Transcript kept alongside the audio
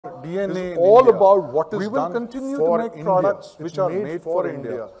DNA is all India. about what is we will done continue for to make India. products which It's are made made for for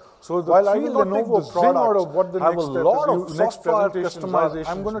India. India. So the While I three will not take Lenovo the zing out products of what the have next a step lot is, of next software presentations customizations.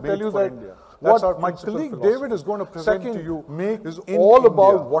 I'm going to made tell you for that India. what That's my principal colleague philosophy. David is going to present Second, to you make is in all India.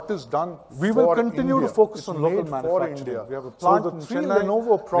 about what is done We will for continue India. to focus It's on local made for manufacturing. India. We have a plant so the in three Chennai. Lenovo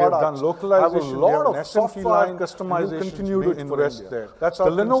We have done products localization. have a lot we have of an SMT software line. customizations. We'll continue to made for invest India. there. That's the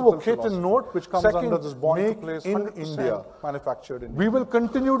our Lenovo principal K10 philosophy. Note, which comes Second, under this born to make place in 100% India. manufactured in We India. will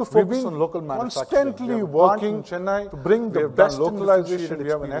continue to We've focus been on local manufacturing. constantly We have a working plant in Chennai to bring the have best done localization. differentiated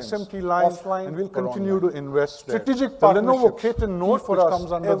We have an experience, SMT line, offline and we'll or continue online. to invest there. Strategic The Lenovo partnerships, K10 Note, key for which us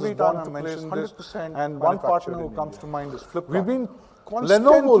comes under every this time born I to mention place this, 100% and one partner who in comes to India. mind is Flipkart. We've been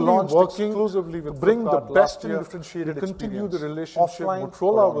Lenovo launched working exclusively with to bring the Flipkart best last and year. differentiated We continue experience. the relationship. Offline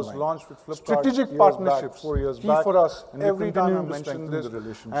Motorola or was online. launched with Flipkart Strategic years partnerships, back, 4 years key back, for us and every time I mention mention this. the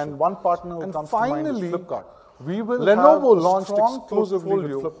relationship. And one partner who And comes to mind is finally, Flipkart. We will Lenovo have launched a strong exclusively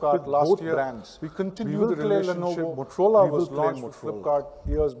with portfolio Flipkart with last both year. brands. We continue will the play relationship. Lenovo. Motorola We will was play launched with Motorola. Flipkart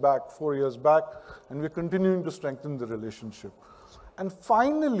years back, 4 years back, and we're continuing to strengthen the relationship. And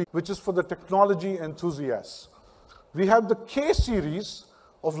finally, which is for the technology enthusiasts, we have the K series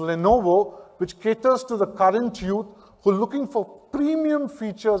of Lenovo, which caters to the current youth who are looking for premium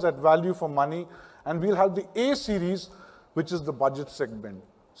features at value for money. And we'll have the A series, which is the budget segment.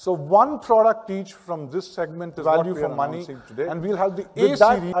 So one product each from this segment is value for money. Today. And we'll have the A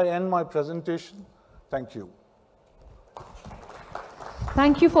series. I end my presentation. Thank you.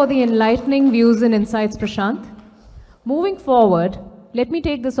 Thank you for the enlightening views and insights, Prashant. Moving forward, let me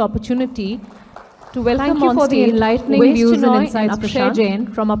take this opportunity to welcome on stage the enlightening views and insights, Prashant Jain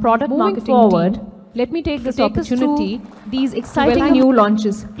from our product marketing forward team. Let me take this opportunity these exciting new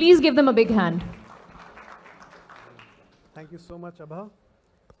launches. Please give them a big hand. Thank you so much, Abha.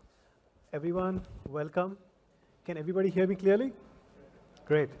 Everyone, welcome. Can everybody hear me clearly?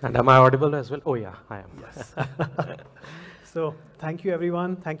 Great. And am I audible as well? Oh yeah, I am. Yes. So thank you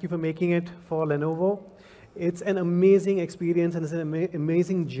everyone. Thank you for making it for Lenovo. It's an amazing experience and it's an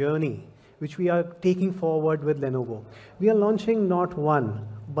amazing journey which we are taking forward with Lenovo. We are launching not one,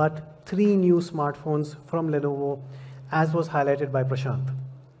 but 3 new smartphones from Lenovo, as was highlighted by Prashant.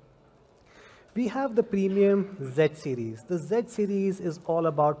 We have the premium Z series. The Z series is all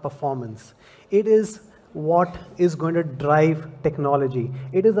about performance. It is what is going to drive technology.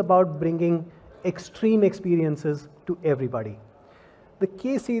 It is about bringing extreme experiences to everybody. The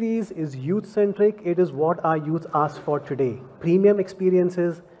K series is youth-centric. It is what our youth ask for today. Premium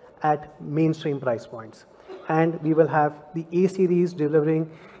experiences at mainstream price points. And we will have the A series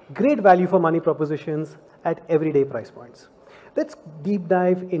delivering great value for money propositions at everyday price points. Let's deep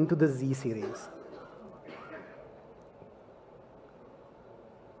dive into the Z series.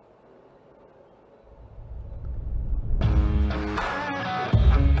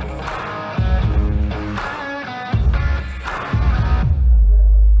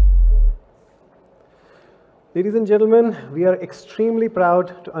 Ladies and gentlemen, we are extremely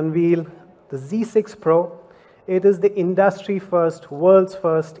proud to unveil the Z6 Pro. It is the industry first, world's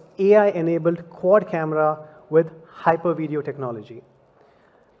first AI-enabled quad camera with hyper video technology.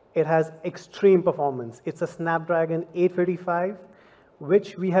 It has extreme performance. It's a Snapdragon 855,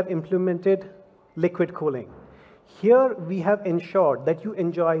 which we have implemented liquid cooling. Here we have ensured that you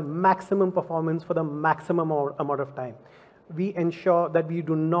enjoy maximum performance for the maximum amount of time. We ensure that we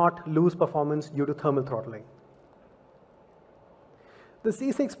do not lose performance due to thermal throttling. The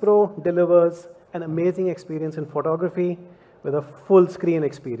Z6 Pro delivers an amazing experience in photography with a full screen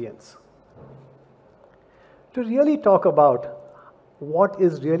experience. To really talk about what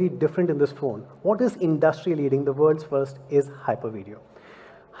is really different in this phone, what is industry leading, the world's first is Hyper Video.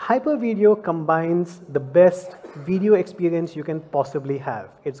 Hyper Video combines the best video experience you can possibly have.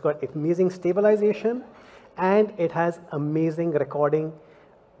 It's got amazing stabilization and it has amazing recording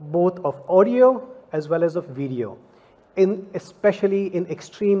both of audio as well as of video, especially in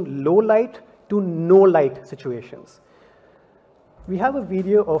extreme low light to no light situations. We have a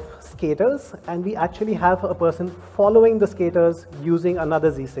video of skaters and we actually have a person following the skaters using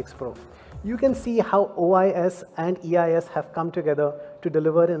another Z6 Pro. You can see how OIS and EIS have come together to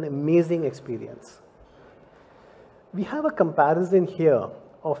deliver an amazing experience. We have a comparison here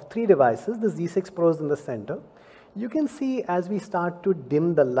of 3 devices, the Z6 Pro is in the center. You can see as we start to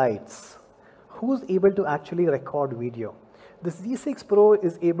dim the lights, who's able to actually record video. The Z6 Pro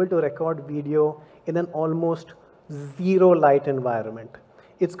is able to record video in an almost zero light environment.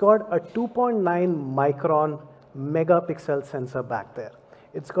 It's got a 2.9 micron megapixel sensor back there.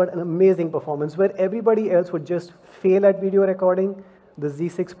 It's got an amazing performance where everybody else would just fail at video recording. The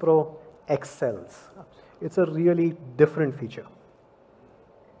Z6 Pro excels. It's a really different feature.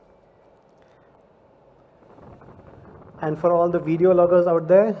 And for all the video loggers out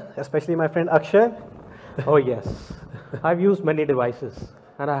there, especially my friend Akshay, Oh yes, I've used many devices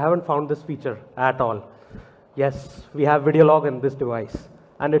and I haven't found this feature at all. Yes, we have video log in this device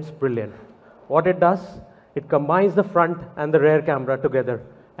and it's brilliant. What it does, it combines the front and the rear camera together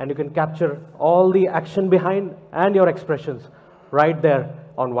and you can capture all the action behind and your expressions right there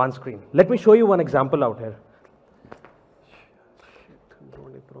on one screen. Let me show you one example out here.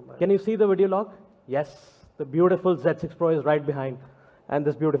 Can you see the video log? Yes, the beautiful Z6 Pro is right behind and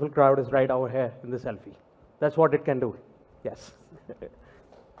this beautiful crowd is right over here in the selfie. That's what it can do. Yes.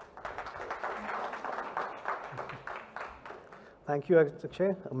 thank you,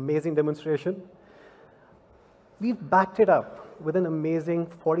 Akshay. Amazing demonstration. We've backed it up with an amazing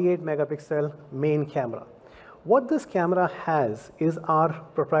 48 megapixel main camera. What this camera has is our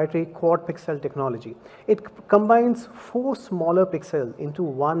proprietary quad pixel technology. It combines 4 smaller pixels into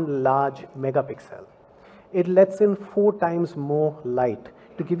one large megapixel. It lets in 4 times more light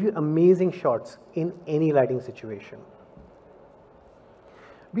to give you amazing shots in any lighting situation.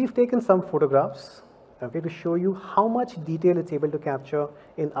 We've taken some photographs, okay, to show you how much detail it's able to capture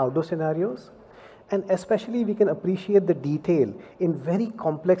in outdoor scenarios. And especially we can appreciate the detail in very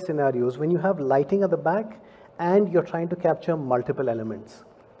complex scenarios when you have lighting at the back and you're trying to capture multiple elements.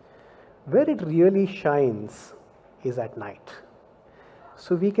 Where it really shines is at night.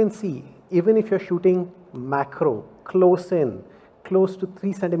 So we can see, even if you're shooting macro, close in, close to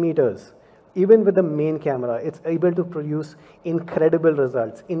 3 centimeters, even with the main camera, it's able to produce incredible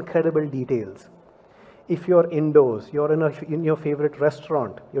results, incredible details. If you're indoors, you're in your favorite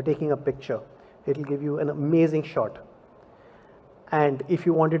restaurant, you're taking a picture, it'll give you an amazing shot. And if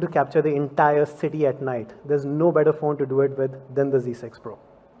you wanted to capture the entire city at night, there's no better phone to do it with than the Z6 Pro.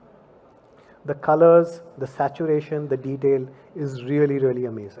 The colors, the saturation, the detail is really, really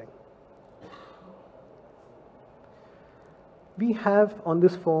amazing. We have on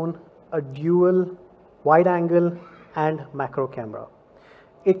this phone a dual wide angle and macro camera.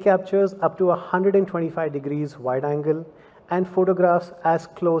 It captures up to 125 degrees wide angle and photographs as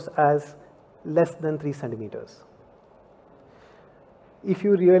close as less than 3 centimeters. If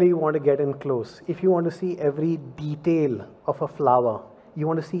you really want to get in close, if you want to see every detail of a flower, you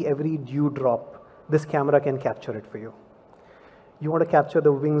want to see every dewdrop, this camera can capture it for you. You want to capture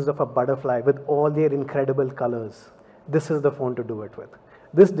the wings of a butterfly with all their incredible colors, this is the phone to do it with.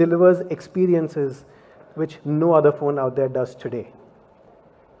 This delivers experiences which no other phone out there does today.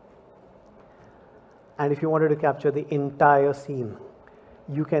 And if you wanted to capture the entire scene,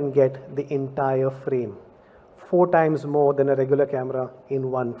 you can get the entire frame, 4 times more than a regular camera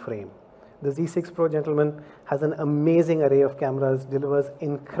in one frame. The Z6 Pro, gentlemen, has an amazing array of cameras, delivers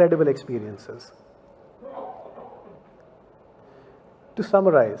incredible experiences. To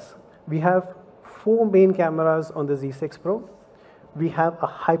summarize, we have 4 main cameras on the Z6 Pro. We have a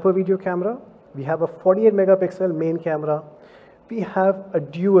hyper video camera, we have a 48 megapixel main camera, we have a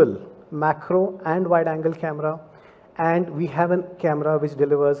dual macro and wide angle camera, and we have a camera which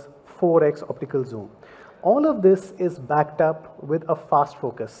delivers 4x optical zoom. All of this is backed up with a fast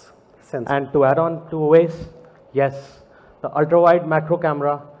focus sensor. And to add on to Owace, yes, the ultra-wide macro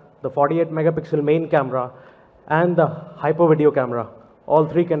camera, the 48 megapixel main camera, and the hyper video camera, all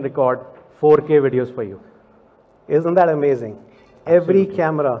 3 can record 4K videos for you. Isn't that amazing? Every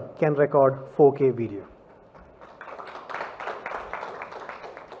camera can record 4K video.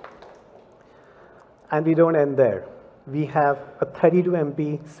 And we don't end there. We have a 32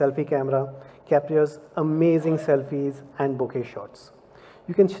 MP selfie camera, captures amazing selfies and bokeh shots.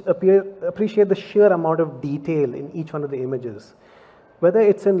 You can appreciate the sheer amount of detail in each one of the images. Whether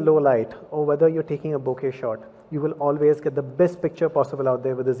it's in low light or whether you're taking a bokeh shot, you will always get the best picture possible out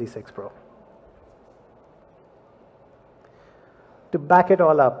there with the Z6 Pro. To back it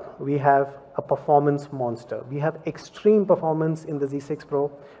all up, we have a performance monster. We have extreme performance in the Z6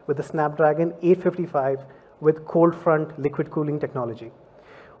 Pro with the Snapdragon 855 with cold front liquid cooling technology.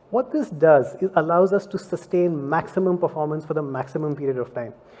 What this does is allows us to sustain maximum performance for the maximum period of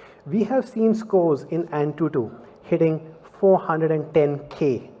time. We have seen scores in Antutu hitting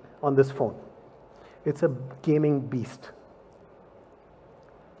 410K on this phone. It's a gaming beast.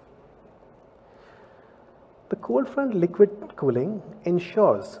 The cold front liquid cooling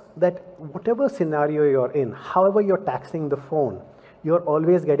ensures that whatever scenario you're in, however you're taxing the phone, you're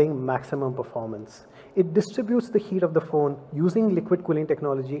always getting maximum performance. It distributes the heat of the phone using liquid cooling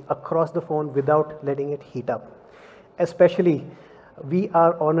technology across the phone without letting it heat up. Especially, we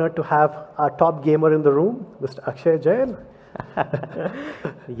are honored to have our top gamer in the room, Mr. Akshay Jain.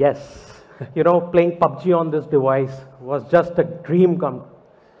 Yes, you know, playing PUBG on this device was just a dream come.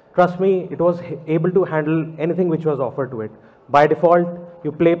 Trust me, it was able to handle anything which was offered to it. By default,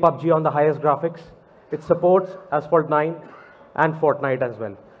 you play PUBG on the highest graphics. It supports Asphalt 9 and Fortnite as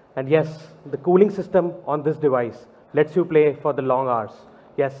well. And yes, the cooling system on this device lets you play for the long hours.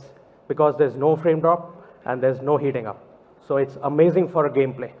 Yes, because there's no frame drop and there's no heating up. So it's amazing for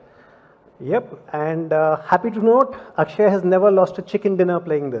gameplay. Yep, and happy to note, Akshay has never lost a chicken dinner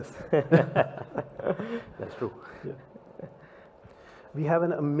playing this. That's true. Yeah. We have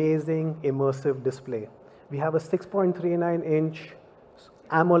an amazing immersive display. We have a 6.39-inch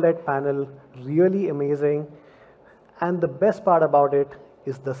AMOLED panel, really amazing. And the best part about it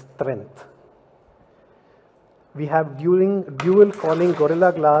is the strength. We have dual calling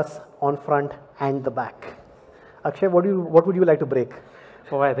Gorilla Glass on front and the back. Akshay, what would you like to break?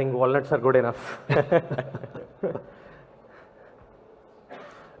 Oh, I think walnuts are good enough.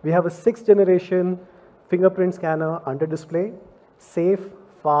 We have a 6th generation fingerprint scanner under display, safe,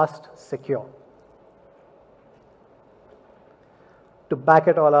 fast, secure. To back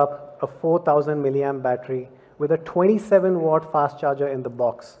it all up, a 4000 milliamp battery with a 27-watt fast charger in the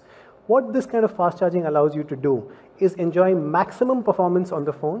box. What this kind of fast charging allows you to do is enjoy maximum performance on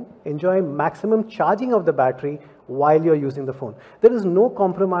the phone, enjoy maximum charging of the battery while you're using the phone. There is no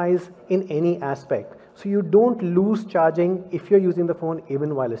compromise in any aspect. So you don't lose charging if you're using the phone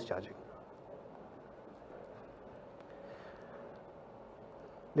even while it's charging.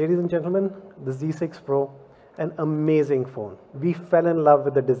 Ladies and gentlemen, the Z6 Pro, an amazing phone. We fell in love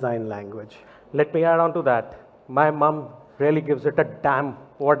with the design language. Let me add on to that. My mom really gives it a damn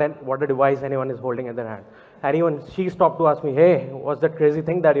what a device anyone is holding in their hand. And even she stopped to ask me, hey, what's that crazy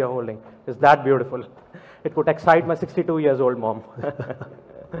thing that you're holding? Is that beautiful? It could excite my 62 years old mom.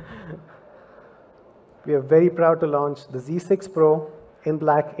 We are very proud to launch the Z6 Pro in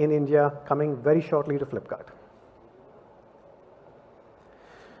black in India, coming very shortly to Flipkart.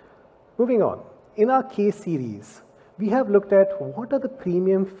 Moving on, in our K series, we have looked at what are the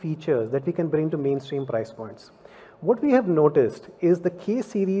premium features that we can bring to mainstream price points. What we have noticed is the K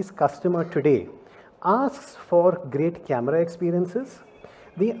series customer today asks for great camera experiences,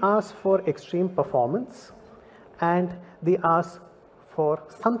 they ask for extreme performance, and they ask for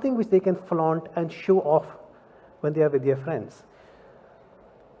something which they can flaunt and show off when they are with their friends.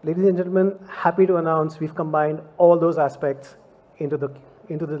 Ladies and gentlemen, happy to announce we've combined all those aspects into the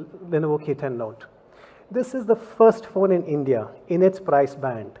Lenovo K10 Note. This is the first phone in India in its price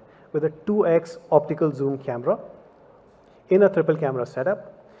band with a 2x optical zoom camera in a triple camera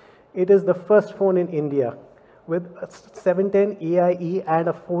setup. It is the first phone in India with a 710 AIE and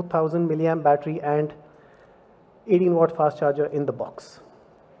a 4000 milliamp battery and 18-watt fast charger in the box.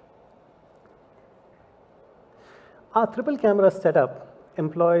 Our triple camera setup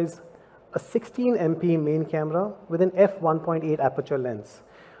employs a 16 MP main camera with an f1.8 aperture lens.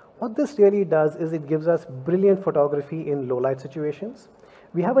 What this really does is it gives us brilliant photography in low light situations.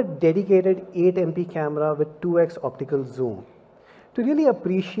 We have a dedicated 8 MP camera with 2x optical zoom. To really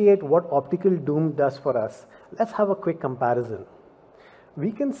appreciate what optical zoom does for us, let's have a quick comparison.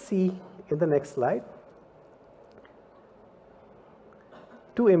 We can see in the next slide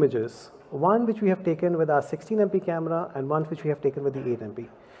two images, one which we have taken with our 16 MP camera and one which we have taken with the 8 MP.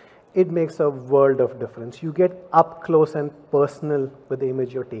 It makes a world of difference. You get up close and personal with the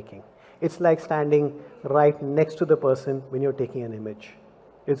image you're taking. It's like standing right next to the person when you're taking an image.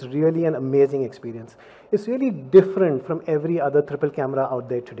 It's really an amazing experience. It's really different from every other triple camera out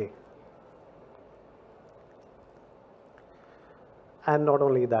there today. And not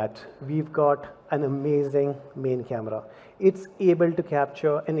only that, we've got an amazing main camera. It's able to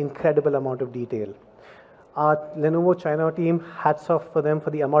capture an incredible amount of detail. Our Lenovo China team, hats off for them for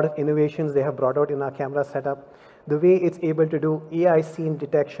the amount of innovations they have brought out in our camera setup. The way it's able to do AI scene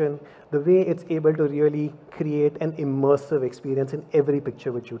detection, the way it's able to really create an immersive experience in every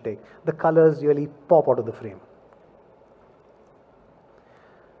picture which you take. The colors really pop out of the frame.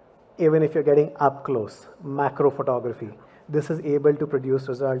 Even if you're getting up close, macro photography, this is able to produce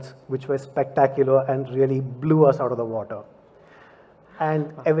results which were spectacular and really blew us out of the water.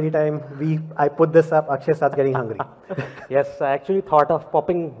 And every time I put this up, Akshay starts getting hungry. Yes, I actually thought of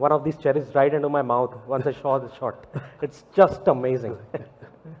popping one of these cherries right into my mouth once I saw this shot. It's just amazing.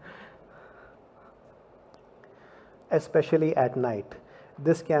 Especially at night,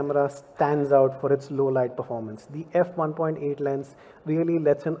 this camera stands out for its low light performance. The f1.8 lens really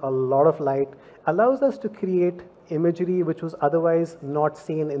lets in a lot of light, allows us to create imagery which was otherwise not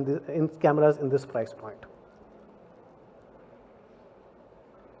seen in cameras in this price point.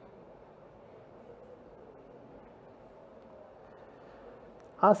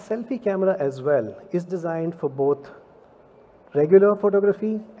 Our selfie camera as well is designed for both regular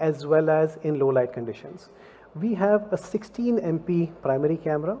photography as well as in low light conditions. We have a 16 MP primary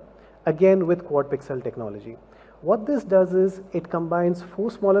camera, again with quad pixel technology. What this does is it combines 4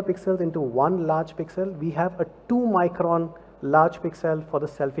 smaller pixels into 1 large pixel. We have a 2 micron large pixel for the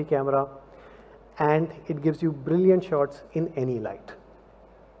selfie camera, and it gives you brilliant shots in any light.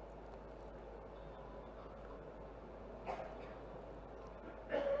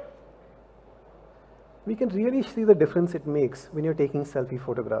 We can really see the difference it makes when you're taking selfie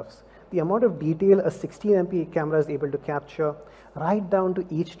photographs. The amount of detail a 16 MP camera is able to capture, right down to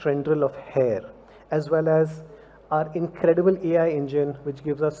each tendril of hair, as well as our incredible AI engine, which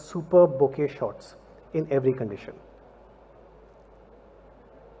gives us super bokeh shots in every condition.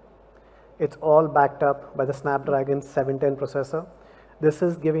 It's all backed up by the Snapdragon 710 processor. This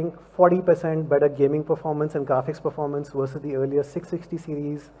is giving 40% better gaming performance and graphics performance versus the earlier 660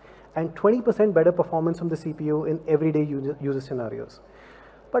 series, and 20% better performance from the CPU in everyday user scenarios.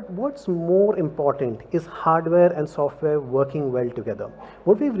 But what's more important is hardware and software working well together.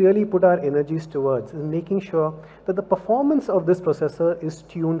 What we've really put our energies towards is making sure that the performance of this processor is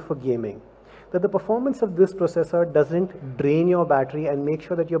tuned for gaming, that the performance of this processor doesn't drain your battery, and make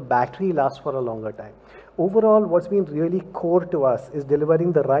sure that your battery lasts for a longer time. Overall, what's been really core to us is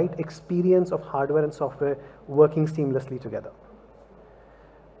delivering the right experience of hardware and software working seamlessly together.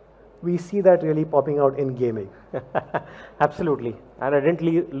 We see that really popping out in gaming. Absolutely. And I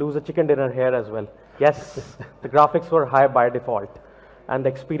didn't lose a chicken dinner here as well. Yes, the graphics were high by default, and the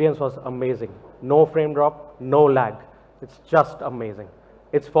experience was amazing. No frame drop, no lag. It's just amazing.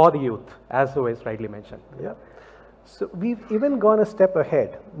 It's for the youth, as Suez rightly mentioned. Yeah. So we've even gone a step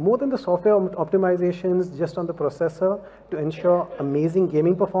ahead, more than the software optimizations just on the processor to ensure amazing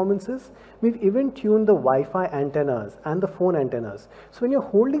gaming performances. We've even tuned the Wi-Fi antennas and the phone antennas. So when you're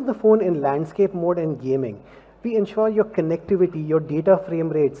holding the phone in landscape mode and gaming, we ensure your connectivity, your data frame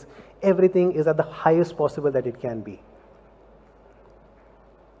rates, everything is at the highest possible that it can be.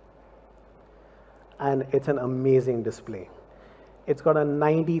 And it's an amazing display. It's got a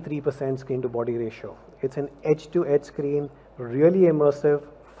 93% screen to body ratio. It's an edge-to-edge screen, really immersive,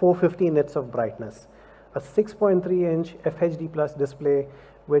 450 nits of brightness. A 6.3-inch FHD Plus display,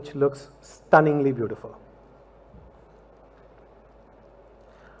 which looks stunningly beautiful.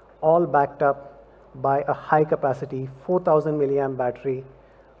 All backed up by a high-capacity 4,000 milliamp battery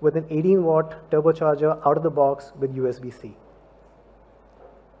with an 18-watt turbocharger out of the box with USB-C.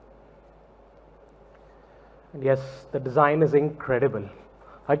 Yes, the design is incredible.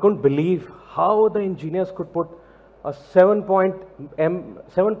 I couldn't believe how the engineers could put a 7.8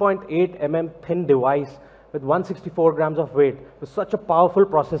 mm thin device with 164 grams of weight with such a powerful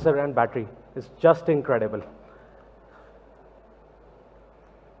processor and battery. It's just incredible.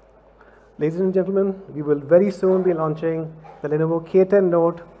 Ladies and gentlemen, we will very soon be launching the Lenovo K10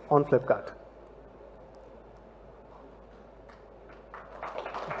 Note on Flipkart.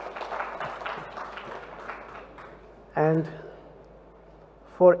 And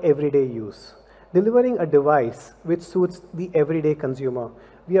for everyday use, delivering a device which suits the everyday consumer,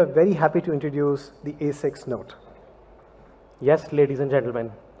 we are very happy to introduce the A6 Note. Yes, ladies and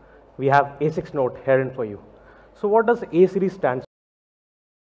gentlemen, we have A6 Note herein for you. So what does A series stand for?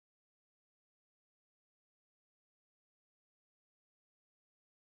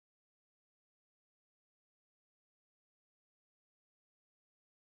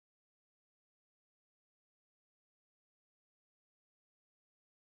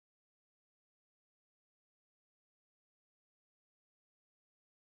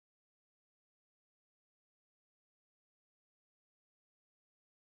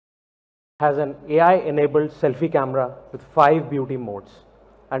 Has an AI-enabled selfie camera with 5 beauty modes,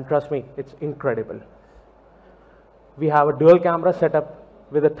 and trust me, it's incredible. We have a dual camera setup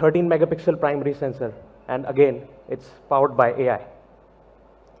with a 13 megapixel primary sensor, and again, it's powered by AI.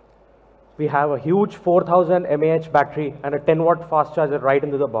 We have a huge 4000 mAh battery and a 10-watt fast charger right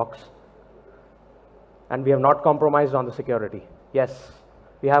into the box, and we have not compromised on the security. Yes,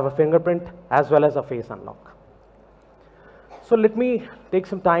 we have a fingerprint as well as a face unlock. So let me take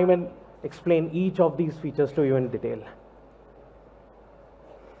some time and explain each of these features to you in detail.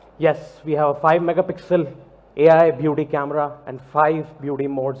 Yes, we have a 5 megapixel AI beauty camera and 5 beauty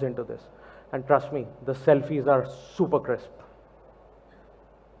modes into this. And trust me, the selfies are super crisp.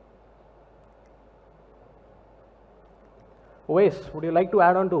 Uwais, would you like to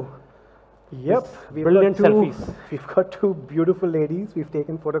add on to? Yep, Brilliant selfies. We've got 2 beautiful ladies we've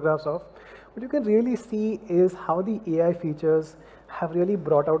taken photographs of. What you can really see is how the AI features have really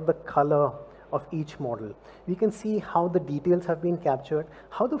brought out the color of each model. We can see how the details have been captured,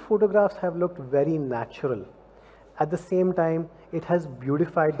 how the photographs have looked very natural, At the same time, it has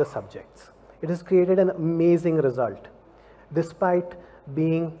beautified the subjects. It has created an amazing result. Despite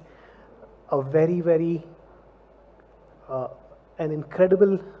being a very an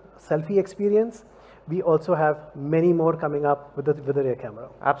incredible selfie experience, we also have many more coming up with the rear camera.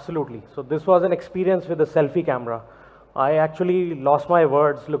 Absolutely. So this was an experience with the selfie camera. I actually lost my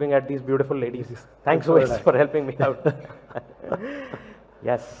words looking at these beautiful ladies. Thanks, Ois, for helping me out.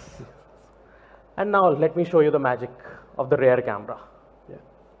 Yes. And now let me show you the magic of the rear camera. Yeah.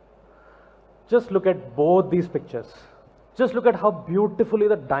 Just look at both these pictures. Just look at how beautifully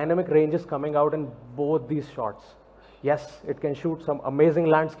the dynamic range is coming out in both these shots. Yes, it can shoot some amazing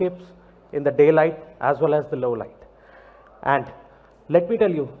landscapes in the daylight as well as the low light. And let me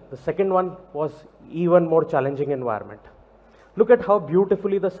tell you, the second one was even more challenging environment. Look at how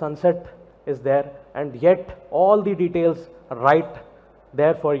beautifully the sunset is there, and yet all the details are right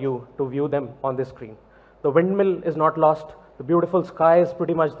there for you to view them on the screen. The windmill is not lost, the beautiful sky is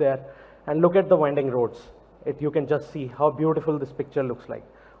pretty much there, and look at the winding roads. You can just see how beautiful this picture looks like.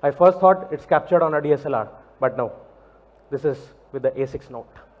 I first thought it's captured on a DSLR, but no, this is with the A6 Note.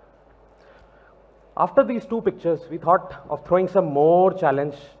 After these two pictures, we thought of throwing some more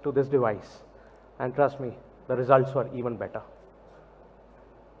challenge to this device. And trust me, the results were even better.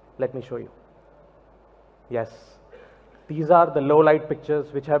 Let me show you. Yes, these are the low light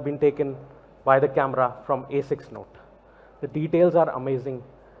pictures which have been taken by the camera from A6 Note. The details are amazing.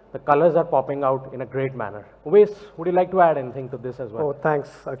 The colors are popping out in a great manner. Uwais, would you like to add anything to this as well? Oh, thanks,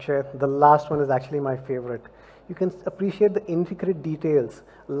 Akshay. The last one is actually my favorite. You can appreciate the intricate details,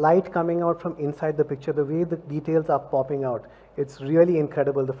 light coming out from inside the picture, the way the details are popping out. It's really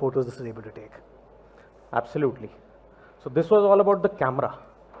incredible, the photos this is able to take. Absolutely. So this was all about the camera.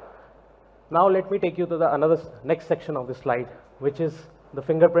 Now let me take you to the next section of the slide, which is the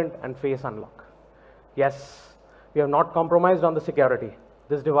fingerprint and face unlock. Yes, we have not compromised on the security.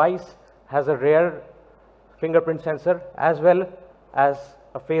 This device has a rear fingerprint sensor as well as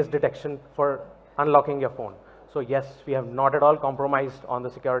a face detection for unlocking your phone. So yes, we have not at all compromised on the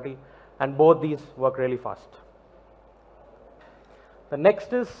security, and both these work really fast. The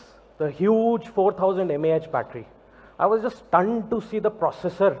next is the huge 4000 mAh battery. I was just stunned to see the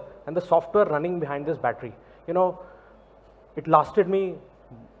processor and the software running behind this battery. You know, it lasted me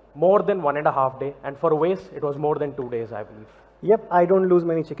more than 1.5 days, and for Uwais, it was more than 2 days, I believe. Yep, I don't lose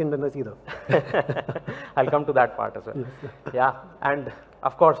many chicken dinners either. I'll come to that part as well. Yeah, and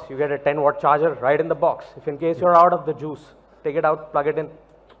of course, you get a 10-watt charger right in the box. If in case you're out of the juice, take it out, plug it in,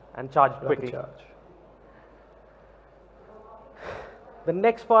 and charge quickly. The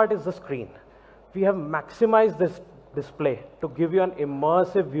next part is the screen. We have maximized this display to give you an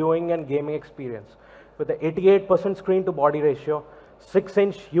immersive viewing and gaming experience with the 88% screen to body ratio,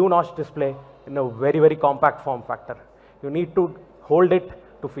 6-inch U-notch display in a very compact form factor. You need to hold it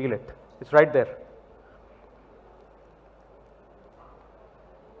to feel it. It's right there.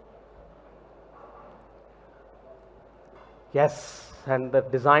 Yes, and the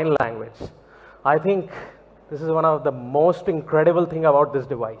design language. I think this is one of the most incredible thing about this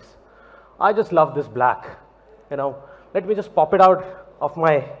device. I just love this black. You know, let me just pop it out of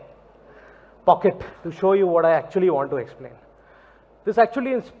my pocket to show you what I actually want to explain. This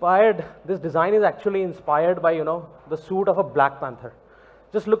design is actually inspired by, you know, the suit of a Black Panther.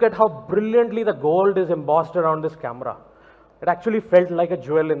 Just look at how brilliantly the gold is embossed around this camera. It actually felt like a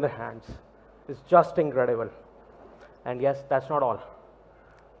jewel in the hands. It's just incredible. And yes, that's not all.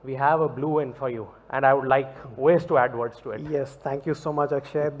 We have a blue in for you, and I would like Uwais to add words to it. Yes, thank you so much,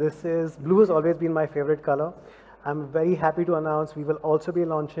 Akshay. Blue has always been my favorite color. I'm very happy to announce we will also be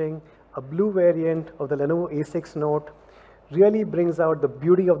launching a blue variant of the Lenovo A6 Note. Really brings out the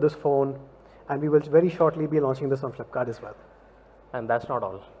beauty of this phone, and we will very shortly be launching this on Flipkart as well. And that's not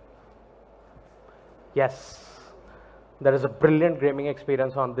all. Yes, there is a brilliant gaming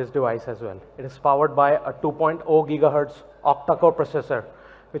experience on this device as well. It is powered by a 2.0 gigahertz octa-core processor,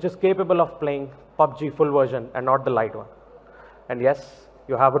 which is capable of playing PUBG full version and not the light one. And yes,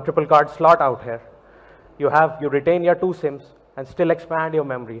 you have a triple card slot out here. You retain your 2 SIMs and still expand your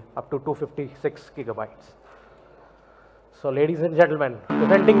memory up to 256 gigabytes. So ladies and gentlemen,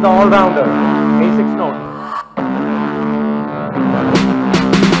 presenting the all-rounder A6 Note.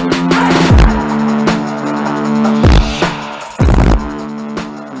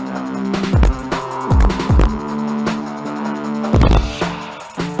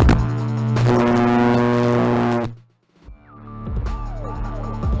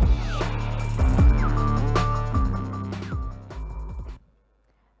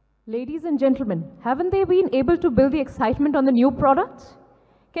 Ladies and gentlemen, haven't they been able to build the excitement on the new products?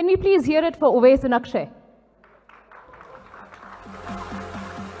 Can we please hear it for Uwais and Akshay?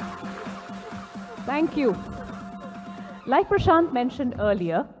 Thank you. Like Prashant mentioned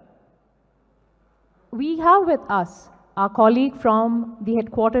earlier, we have with us our colleague from the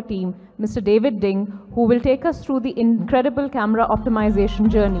headquarter team, Mr. David Ding, who will take us through the incredible camera optimization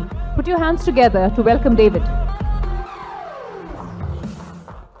journey. Put your hands together to welcome David.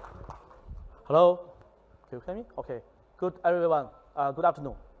 Hello, can you hear me? Okay, good everyone, good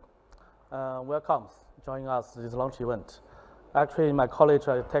afternoon. Welcome joining us this launch event. Actually, in my college,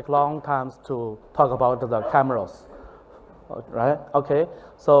 I take long time to talk about the cameras, right? Okay,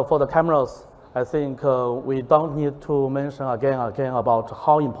 so for the cameras, I think we don't need to mention again about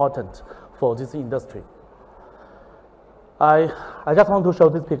how important for this industry. I just want to show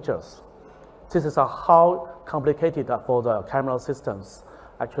these pictures. This is how complicated for the camera systems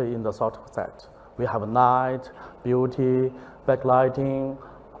actually in the software set. We have night, beauty, backlighting,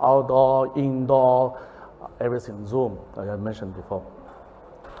 outdoor, indoor, everything, zoom, like I mentioned before.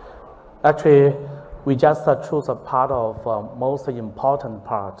 Actually, we just choose a part of most important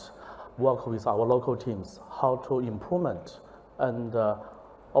part, work with our local teams, how to implement and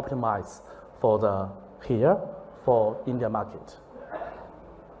optimize for the here, for India market.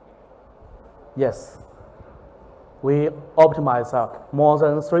 Yes, we optimize more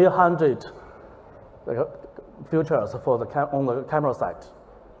than 300 features for the on the camera side.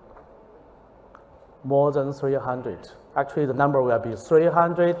 More than 300. Actually, the number will be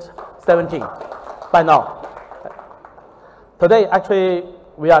 317 by now. Today, actually,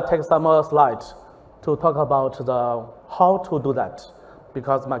 we are taking some slides to talk about the how to do that,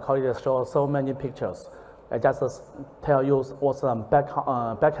 because my colleagues show so many pictures. I just tell you what's the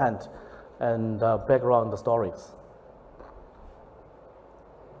backhand and background stories.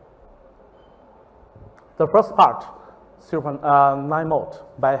 The first part, 9 mode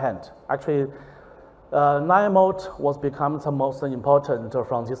by hand. Actually, 9 mode was become the most important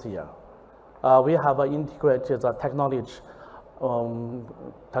from this year. We have integrated the technology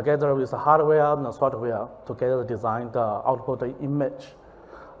together with the hardware and the software together design the output image.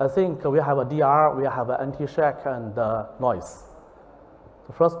 I think we have a DR, we have an anti-shake and noise.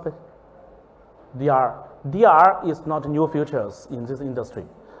 The first DR. DR is not new features in this industry,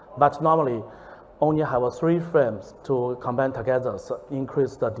 but normally only have 3 frames to combine together, so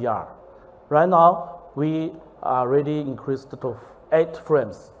increase the DR. Right now, we already increased to 8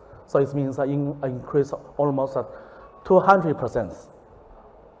 frames, so it means an increase almost 200%.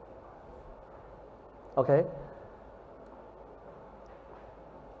 Okay.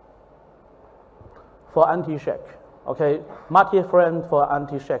 For anti-shake, okay, multi-frame for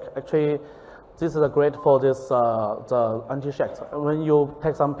anti-shake. Actually, this is great for this the anti-shake. When you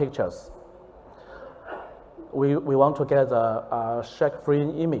take some pictures, we want to get a shake-free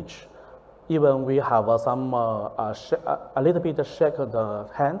image. Even we have some a little bit shake the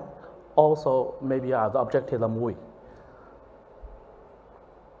hand, also maybe the objective movie.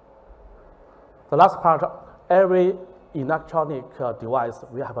 The last part, every electronic device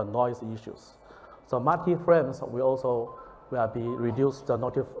we have noise issues. So multi-frames we also will be reduce the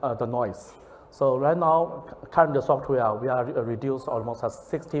noise. So right now, current software we are reduced almost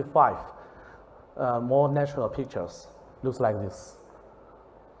 65 more natural pictures. Looks like this.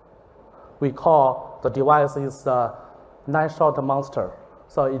 We call the device is the night shot monster.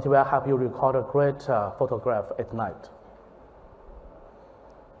 So it will help you record a great photograph at night.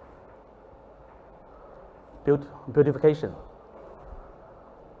 Beautification.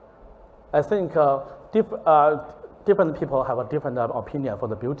 I think different people have a different opinion for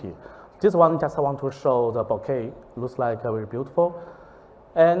the beauty. This one just want to show the bouquet. Looks like very beautiful.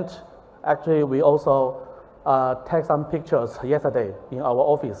 And actually, we also take some pictures yesterday in our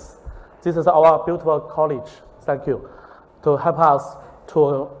office. This is our beautiful college. Thank you to help us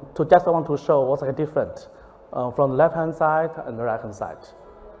to just want to show what's different from the left-hand side and the right-hand side.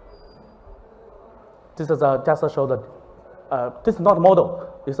 This is just to show the. This is not a model.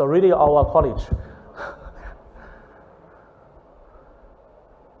 It's really our college.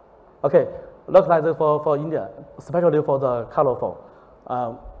 Okay, look like this for India, especially for the colorful.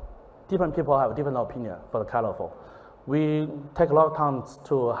 Different people have different opinion for the colorful. We take a lot of time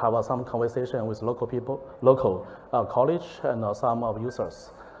to have some conversation with local people, local college and some of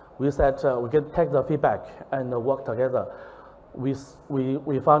users. We said we can take the feedback and work together. We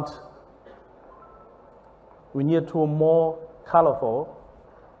found we need to more colorful.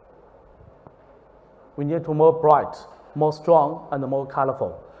 We need to more bright, more strong, and more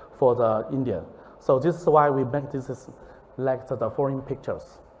colorful for the Indian. So this is why we make this like the foreign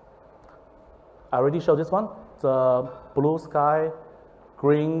pictures. I already showed this one, the blue sky,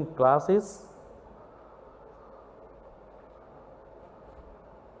 green glasses.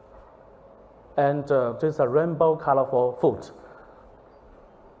 and this is a rainbow colorful food.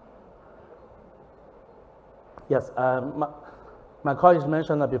 Yes, my colleague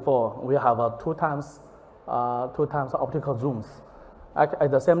mentioned before, we have two times optical zooms.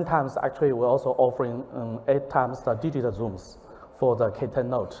 At the same time, actually, we're also offering 8 times the digital zooms for the K10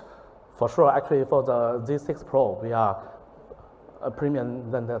 Note. For sure, actually, for the Z6 Pro, we are a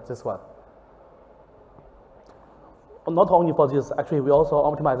premium than this one. Not only for this, actually, we also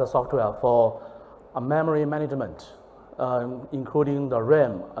optimize the software for memory management, including the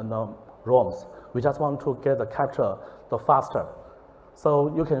RAM and the ROMs. We just want to get the capture the faster.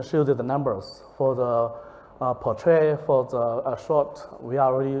 So you can see the numbers for the portrait, for the short, we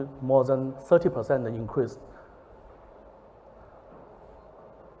are already more than 30% increase.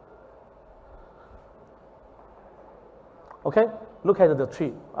 Okay, look at the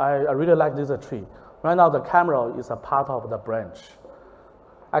tree. I really like this tree. Right now, the camera is a part of the branch.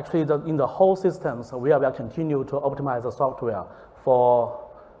 Actually, in the whole systems, we will continue to optimize the software for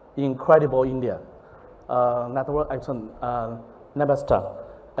incredible India. Network action, Namaste,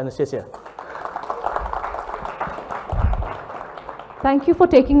 and 谢谢. Thank you for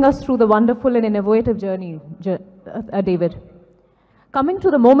taking us through the wonderful and innovative journey, David. Coming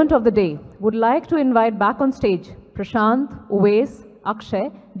to the moment of the day, would like to invite back on stage Prashant, Uwais, Akshay,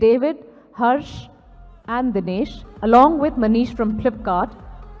 David, Harsh, and Dinesh, along with Manish from Flipkart,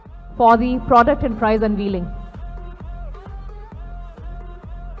 for the product and prize unveiling.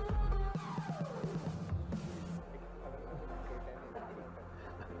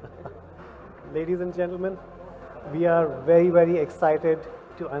 Ladies and gentlemen, we are very, very excited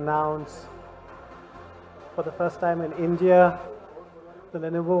to announce for the first time in India the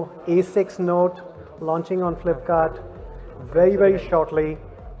Lenovo A6 Note launching on Flipkart very, very shortly.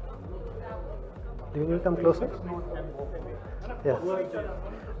 Do you need to come closer? Yes.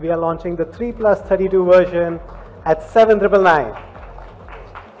 We are launching the 3+32 version at 7,999.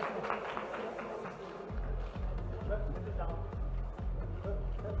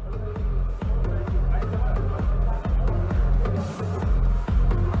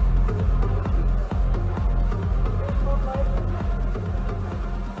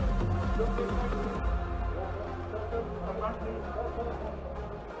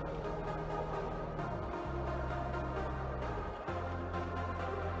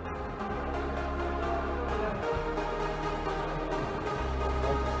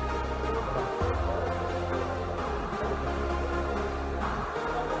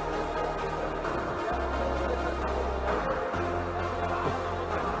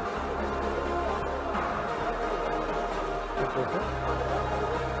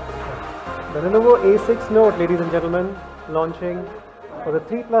 The Lenovo A6 Note, ladies and gentlemen, launching for the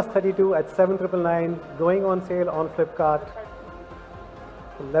 3+32 at 7,999, going on sale on Flipkart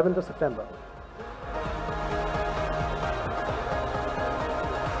 11th of September.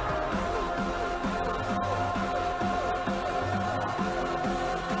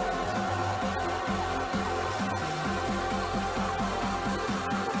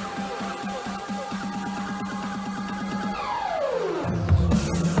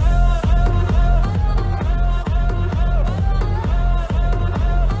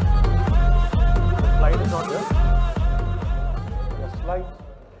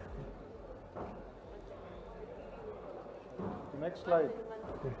 Next slide.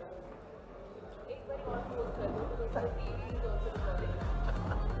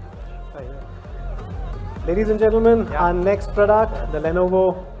 Ladies and gentlemen, our next product, the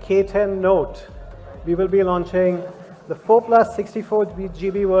Lenovo K10 Note. We will be launching the 4+64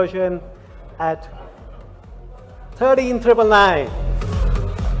 GB version at 13,999.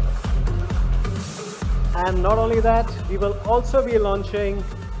 And not only that, we will also be launching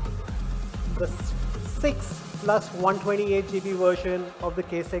the 6+128 GB version of the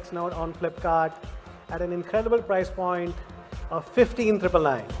K6 Note on Flipkart at an incredible price point of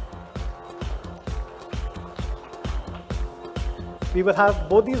 15,999. We will have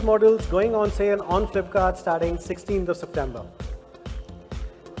both these models going on sale on Flipkart starting 16th of September.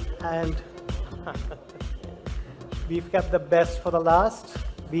 And we've kept the best for the last.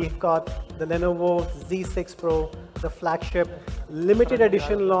 We've got the Lenovo Z6 Pro, the flagship limited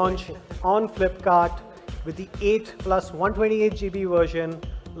edition launch on Flipkart with the 8+128 GB version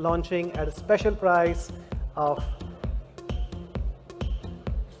launching at a special price of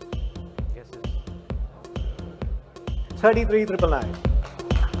 33,999.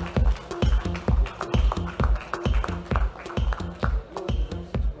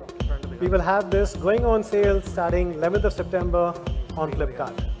 We will have this going on sale starting 11th of September on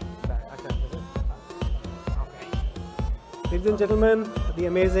Flipkart. Ladies and gentlemen, the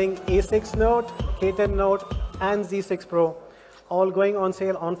amazing A6 Note, K10 Note, and Z6 Pro, all going on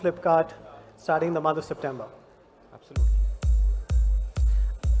sale on Flipkart starting the month of September. Absolutely.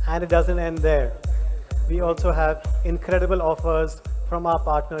 And it doesn't end there. We also have incredible offers from our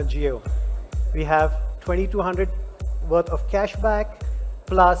partner Jio. We have 2,200 worth of cashback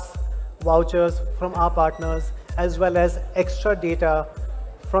plus vouchers from our partners, as well as extra data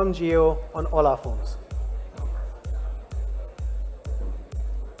from Jio on all our phones.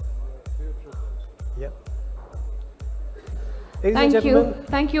 Yep. Ladies and Thank you. gentlemen,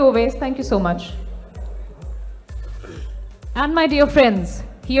 Thank you, Oves. Thank you so much. And my dear friends,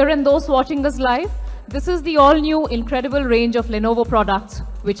 here and those watching us live, this is the all-new incredible range of Lenovo products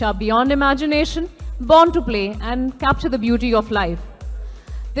which are beyond imagination, born to play and capture the beauty of life.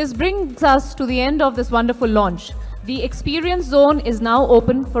 This brings us to the end of this wonderful launch. The Experience Zone is now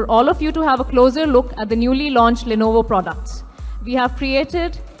open for all of you to have a closer look at the newly launched Lenovo products. We have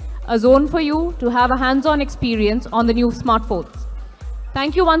created a zone for you to have a hands-on experience on the new smartphones.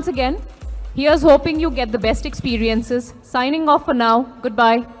 Thank you once again. Here's hoping you get the best experiences. Signing off for now.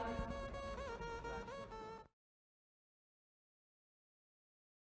 Goodbye.